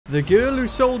The girl who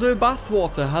sold her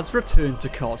bathwater has returned to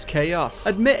cause chaos,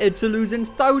 admitted to losing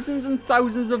thousands and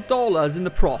thousands of dollars in the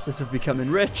process of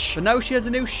becoming rich. But now she has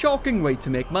a new shocking way to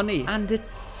make money, and it's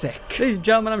sick. Ladies and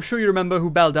gentlemen, I'm sure you remember who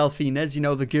Belle Delphine is, you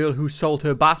know, the girl who sold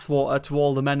her bathwater to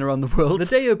all the men around the world. The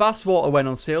day her bathwater went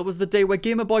on sale was the day where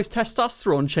Gamer Boy's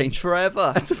testosterone changed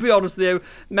forever. And to be honest with you,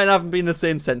 men haven't been the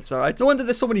same since, alright? No wonder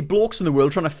there's so many blokes in the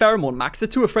world trying to pheromone max, they're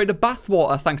too afraid of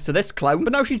bathwater thanks to this clown.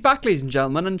 But now she's back, ladies and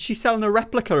gentlemen, and she's selling a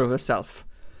replica of herself.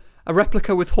 A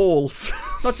replica with holes.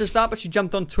 Not just that, but she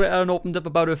jumped on Twitter and opened up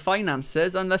about her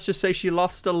finances, and let's just say she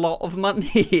lost a lot of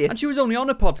money. And she was only on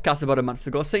a podcast about a month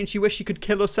ago saying she wished she could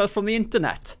kill herself from the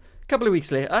internet. A couple of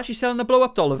weeks later, she's selling a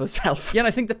blow-up doll of herself. Yeah, and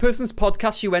I think the person's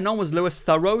podcast she went on was Lewis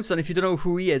Thurrows, and if you don't know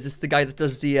who he is, it's the guy that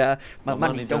does the, my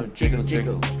money don't jiggle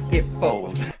jiggle, it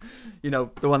falls. You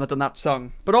know, the one that done that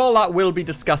song. But all that will be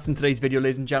discussed in today's video,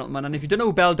 ladies and gentlemen, and if you don't know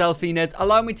who Belle Delphine is,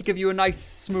 allow me to give you a nice,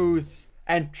 smooth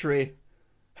entry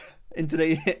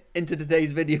into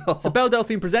today's video. So Belle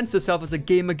Delphine presents herself as a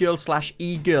gamer girl slash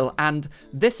e-girl, and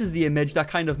this is the image that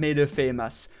kind of made her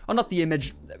famous. Or not the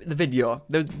image, the video.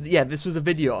 Yeah, this was a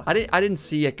video. I didn't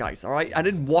see it, guys, alright? I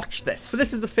didn't watch this. So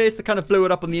this was the face that kind of blew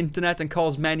it up on the internet and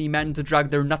caused many men to drag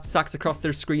their nutsacks across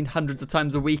their screen hundreds of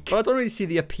times a week. But I don't really see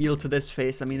the appeal to this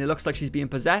face. I mean, it looks like she's being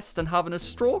possessed and having a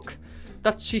stroke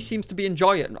that she seems to be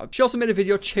enjoying. She also made a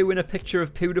video chewing a picture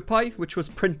of PewDiePie, which was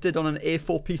printed on an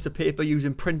A4 piece of paper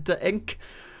using printer ink.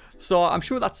 So I'm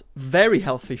sure that's very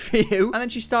healthy for you. And then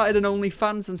she started an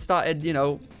OnlyFans and started, you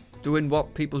know, doing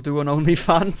what people do on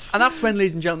OnlyFans. And that's when,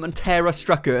 ladies and gentlemen, terror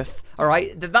struck Earth.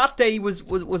 Alright, that day was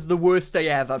the worst day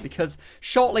ever, because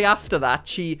shortly after that,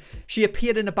 she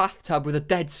appeared in a bathtub with a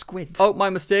dead squid. Oh, my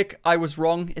mistake, I was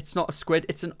wrong. It's not a squid,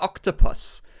 it's an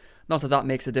octopus. Not that that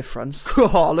makes a difference.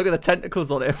 Oh, look at the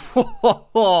tentacles on it.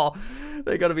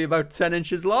 They're gonna be about 10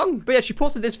 inches long. But yeah, she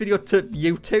posted this video to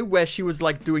YouTube where she was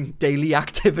like doing daily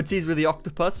activities with the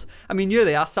octopus. I mean, here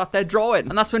they are sat there drawing.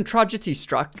 And that's when tragedy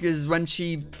struck, is when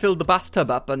she filled the bathtub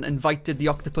up and invited the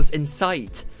octopus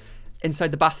inside.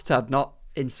 Inside the bathtub, not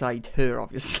inside her,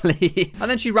 obviously. And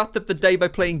then she wrapped up the day by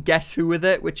playing Guess Who with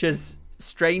it, which is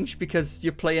strange because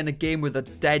you're playing a game with a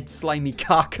dead slimy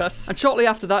carcass. And shortly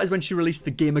after that is when she released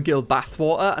the Gamer Girl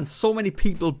bathwater, and so many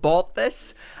people bought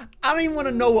this. I don't even want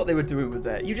to know what they were doing with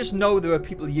it. You just know there were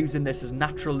people using this as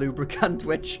natural lubricant,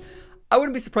 which I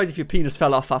wouldn't be surprised if your penis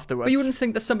fell off afterwards. But you wouldn't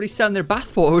think that somebody selling their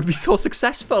bathwater would be so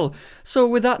successful. So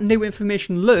with that new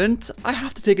information learnt, I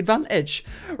have to take advantage.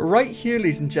 Right here,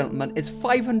 ladies and gentlemen, is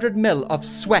 500 ml of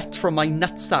sweat from my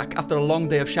nutsack after a long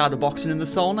day of shadowboxing in the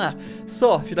sauna.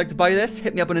 So if you'd like to buy this,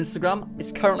 hit me up on Instagram.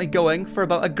 It's currently going for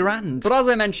about £1,000. But as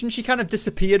I mentioned, she kind of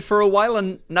disappeared for a while,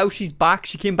 and now she's back.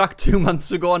 She came back 2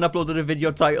 months ago and uploaded a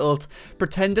video titled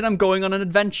 "Pretending I'm Going on an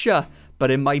Adventure,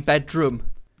 but in My Bedroom."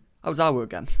 How's that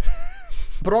work again?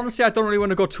 But honestly, I don't really want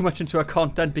to go too much into her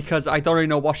content because I don't really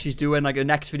know what she's doing. Like, her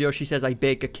next video, she says I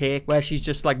bake a cake, where she's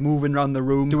just like moving around the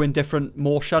room, doing different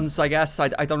motions, I guess. I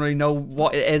don't really know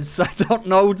what it is. I don't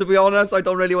know, to be honest. I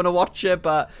don't really want to watch it,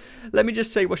 but let me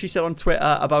just say what she said on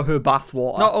Twitter about her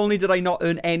bathwater. Not only did I not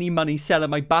earn any money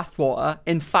selling my bathwater,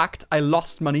 in fact, I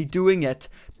lost money doing it.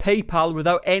 PayPal,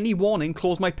 without any warning,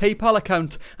 closed my PayPal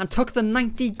account and took the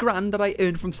 90 grand that I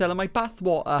earned from selling my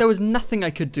bathwater. There was nothing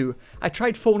I could do. I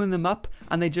tried phoning them up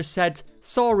and they just said,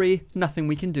 "Sorry, nothing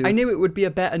we can do." I knew it would be a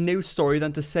better news story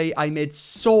than to say I made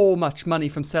so much money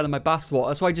from selling my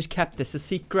bathwater, so I just kept this a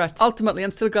secret. Ultimately, I'm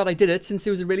still glad I did it, since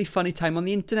it was a really funny time on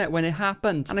the internet when it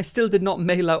happened. And I still did not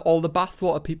mail out all the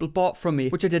bathwater people bought from me,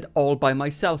 which I did all by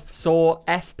myself. So,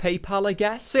 F PayPal, I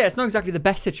guess. So yeah, it's not exactly the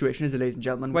best situation, is it, ladies and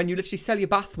gentlemen? When you literally sell your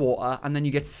bathwater and then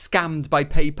you get scammed by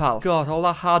PayPal. God, all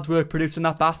that hard work producing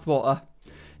that bathwater,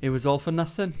 it was all for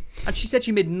nothing. And she said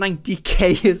she made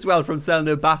 90k as well from selling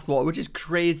her bathwater, which is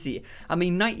crazy. I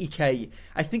mean, 90k,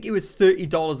 I think it was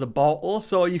 $30 a bottle,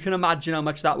 so you can imagine how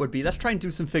much that would be. Let's try and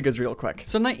do some figures real quick.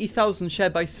 So 90,000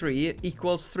 shared by 3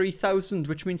 equals 3,000,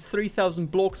 which means 3,000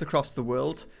 blokes across the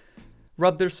world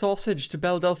rub their sausage to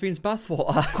Belle Delphine's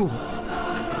bathwater.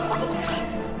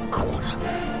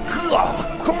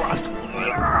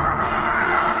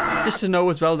 Just to know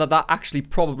as well that that actually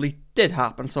probably did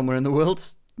happen somewhere in the world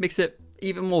makes it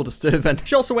even more disturbing.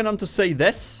 She also went on to say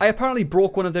this: "I apparently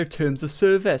broke one of their terms of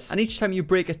service, and each time you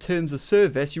break a terms of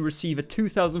service, you receive a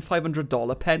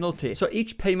 $2,500 penalty. So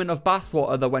each payment of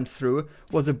bathwater that went through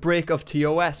was a break of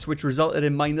TOS, which resulted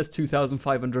in minus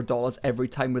 $2,500 every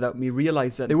time without me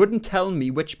realizing. They wouldn't tell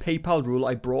me which PayPal rule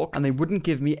I broke, and they wouldn't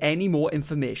give me any more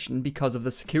information because of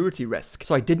the security risk.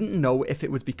 So I didn't know if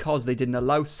it was because they didn't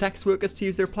allow sex workers to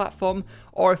use their platform,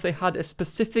 or if they had a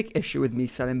specific issue with me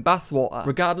selling bathwater.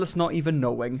 Regardless, not even even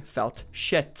knowing felt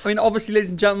shit. I mean, obviously,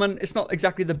 ladies and gentlemen, it's not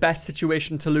exactly the best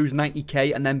situation to lose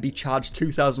 90k and then be charged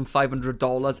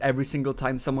 $2,500 every single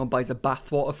time someone buys a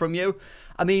bathwater from you.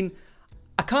 I mean,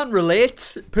 I can't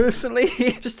relate, personally.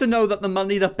 Just to know that the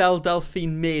money that Belle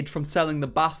Delphine made from selling the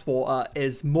bathwater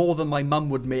is more than my mum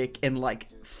would make in, like,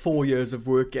 4 years of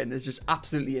working is just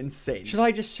absolutely insane. Should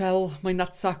I just sell my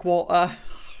nutsack water?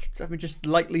 I mean, just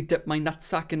lightly dip my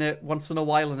nutsack in it once in a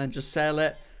while and then just sell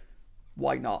it?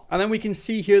 Why not? And then we can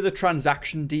see here the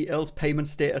transaction details, payment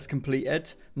status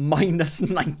completed, minus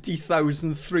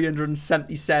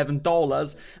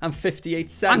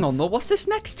 $90,377.58. Hang on though, what's this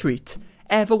next tweet?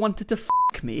 Ever wanted to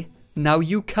fuck me? Now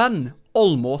you can.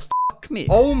 Almost fuck me.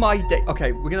 Oh my day.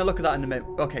 Okay, we're gonna look at that in a minute.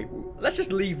 Okay, let's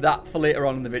just leave that for later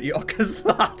on in the video because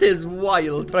that is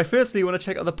wild. But I firstly want to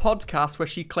check out the podcast where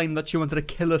she claimed that she wanted to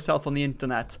kill herself on the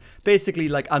internet. Basically,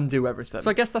 like, undo everything. So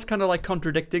I guess that's kind of like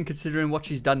contradicting considering what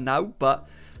she's done now, but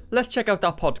let's check out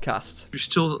that podcast. You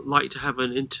still like to have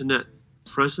an internet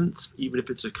presence, even if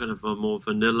it's a kind of a more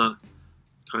vanilla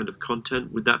kind of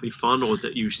content? Would that be fun, or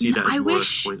that you see that as more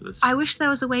pointless? I wish there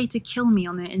was a way to kill me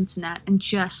on the internet and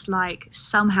just like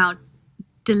somehow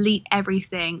delete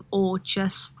everything, or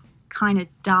just kind of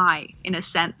die in a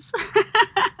sense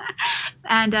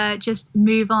and just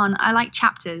move on. I like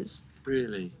chapters.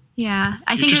 Really? Yeah,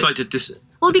 I you think just like to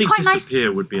well, it'd be quite disappear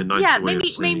nice. Would be a nice way of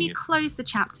saying maybe it. close the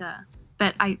chapter,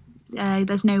 but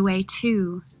there's no way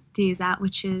to do that,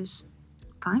 which is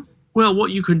fine. Well,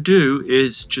 what you can do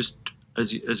is just,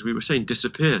 as we were saying,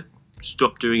 disappear.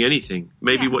 Stop doing anything.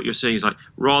 Maybe what you're saying is like,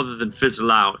 rather than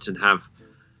fizzle out and have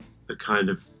a kind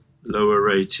of lower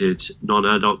rated,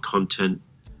 non-adult content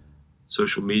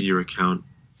social media account,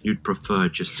 you'd prefer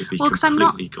just to be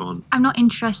completely gone. I'm not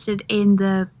interested in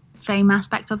the fame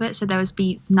aspect of it, so there would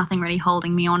be nothing really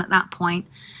holding me on at that point.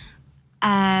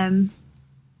 And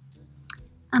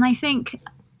I think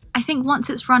once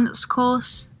it's run its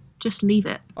course, just leave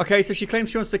it. Okay, so she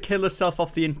claims she wants to kill herself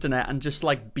off the internet and just,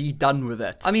 like, be done with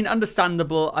it. I mean,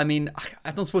 understandable. I mean, I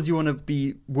don't suppose you want to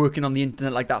be working on the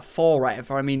internet like that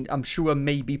forever. I mean, I'm sure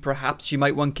maybe, perhaps, she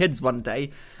might want kids one day,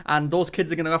 and those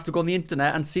kids are going to have to go on the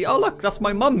internet and see, oh, look, that's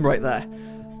my mum right there.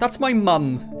 That's my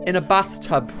mum in a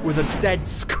bathtub with a dead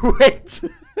squid.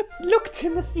 Look,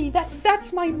 Timothy,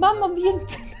 that's my mum on the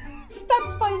internet.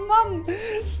 That's my mum.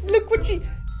 Look what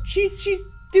she's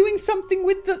doing something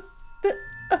with the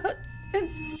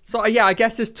So yeah, I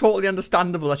guess it's totally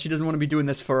understandable that she doesn't want to be doing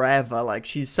this forever. Like,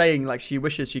 she's saying, like, she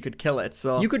wishes she could kill it.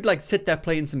 So you could, like, sit there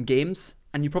playing some games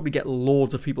and you probably get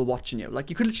loads of people watching you. Like,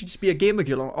 you could literally just be a gamer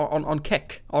girl on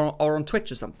Kick or on Twitch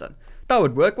or something. That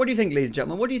would work. What do you think, ladies and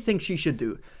gentlemen? What do you think she should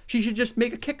do? She should just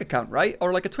make a Kick account, right?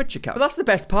 Or like a Twitch account. But that's the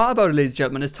best part about it, ladies and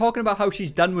gentlemen, is talking about how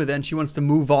she's done with it and she wants to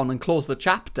move on and close the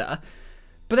chapter.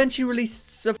 But then she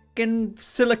released a fucking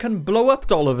silicone blow-up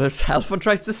doll of herself and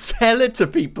tries to sell it to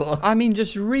people. I mean,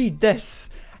 just read this.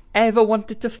 Ever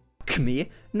wanted to fuck me?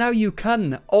 Now you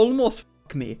can. Almost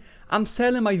fuck me. I'm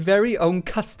selling my very own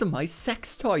customized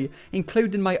sex toy,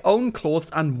 including my own clothes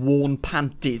and worn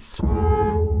panties.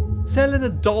 Selling a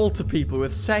doll to people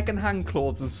with second-hand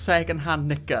clothes and second-hand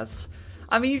knickers.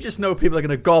 I mean, you just know people are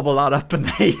going to gobble that up, and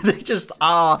they just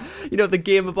are. You know, the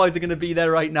gamer boys are going to be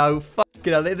there right now.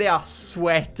 You know, they are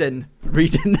sweating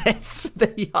reading this.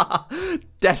 They are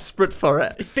desperate for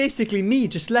it. It's basically me,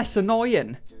 just less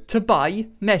annoying. To buy,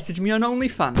 message me on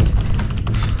OnlyFans.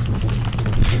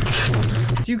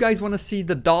 Do you guys want to see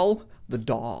the doll? The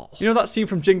doll. You know that scene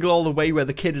from Jingle All the Way where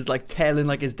the kid is like telling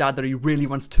like his dad that he really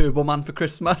wants Turbo Man for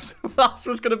Christmas? That's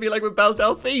what's going to be like with Belle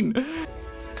Delphine.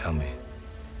 Tell me,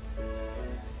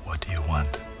 what do you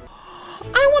want?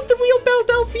 I want the real Belle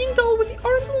Delphine doll with the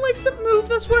arms and legs that move,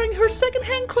 that's wearing her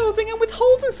second-hand clothing and with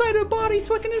holes inside her body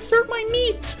so I can insert my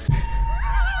meat.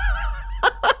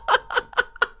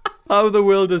 How the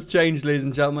world has changed, ladies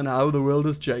and gentlemen. How the world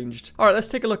has changed. Alright, let's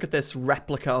take a look at this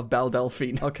replica of Belle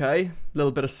Delphine. Okay, a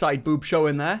little bit of side boob show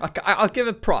in there. I'll give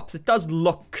it props. It does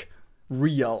look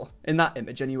real in that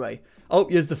image anyway. Oh,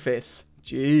 here's the face.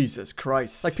 Jesus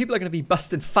Christ. Like, people are going to be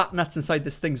busting fat nuts inside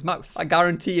this thing's mouth. I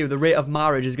guarantee you the rate of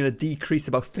marriage is going to decrease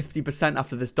about 50%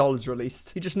 after this doll is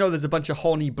released. You just know there's a bunch of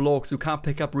horny blokes who can't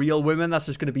pick up real women that's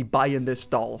just going to be buying this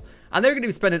doll. And they're going to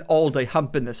be spending all day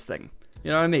humping this thing.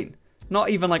 You know what I mean? Not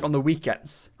even like on the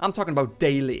weekends. I'm talking about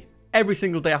daily. Every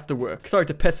single day after work. Sorry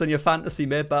to piss on your fantasy,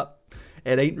 mate, but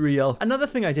it ain't real. Another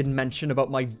thing I didn't mention about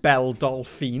my Belle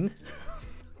Delphine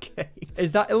Okay.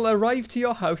 Is that it'll arrive to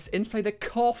your house inside a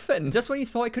coffin. Just when you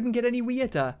thought it couldn't get any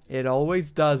weirder. It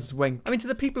always does, wink. I mean, to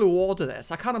the people who order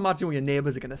this, I can't imagine what your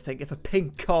neighbours are going to think if a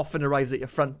pink coffin arrives at your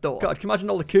front door. God, can you imagine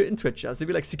all the curtain twitchers? They'd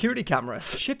be like security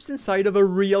cameras. Ships inside of a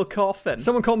real coffin.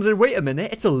 Someone comes in, wait a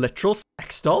minute, it's a literal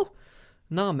sex doll?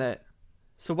 Nah, mate.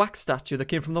 It's a wax statue that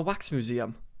came from the wax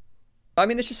museum. I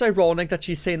mean, it's just ironic that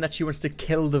she's saying that she wants to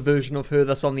kill the version of her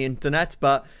that's on the internet,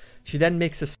 but she then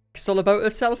makes a sex doll about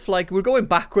herself. Like, we're going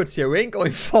backwards here, we ain't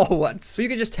going forwards. So you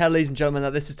can just tell, ladies and gentlemen,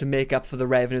 that this is to make up for the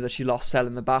revenue that she lost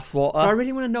selling the bathwater. But I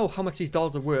really want to know how much these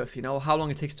dolls are worth, you know, how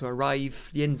long it takes to arrive,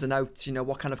 the ins and outs, you know,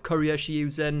 what kind of courier she's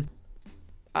using.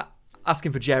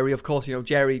 Asking for Jerry, of course, you know,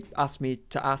 Jerry asked me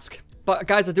to ask. But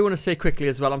guys, I do want to say quickly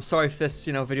as well, I'm sorry if this,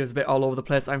 you know, video is a bit all over the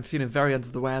place. I'm feeling very under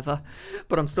the weather,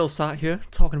 but I'm still sat here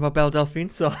talking about Belle Delphine,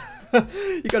 so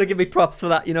you gotta give me props for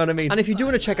that, you know what I mean? And if you do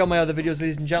want to check out my other videos,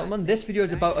 ladies and gentlemen, this video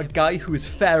is about a guy who is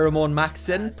pheromone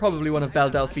maxing, probably one of Belle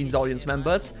Delphine's audience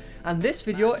members. And this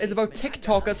video is about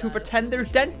TikTokers who pretend they're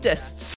dentists.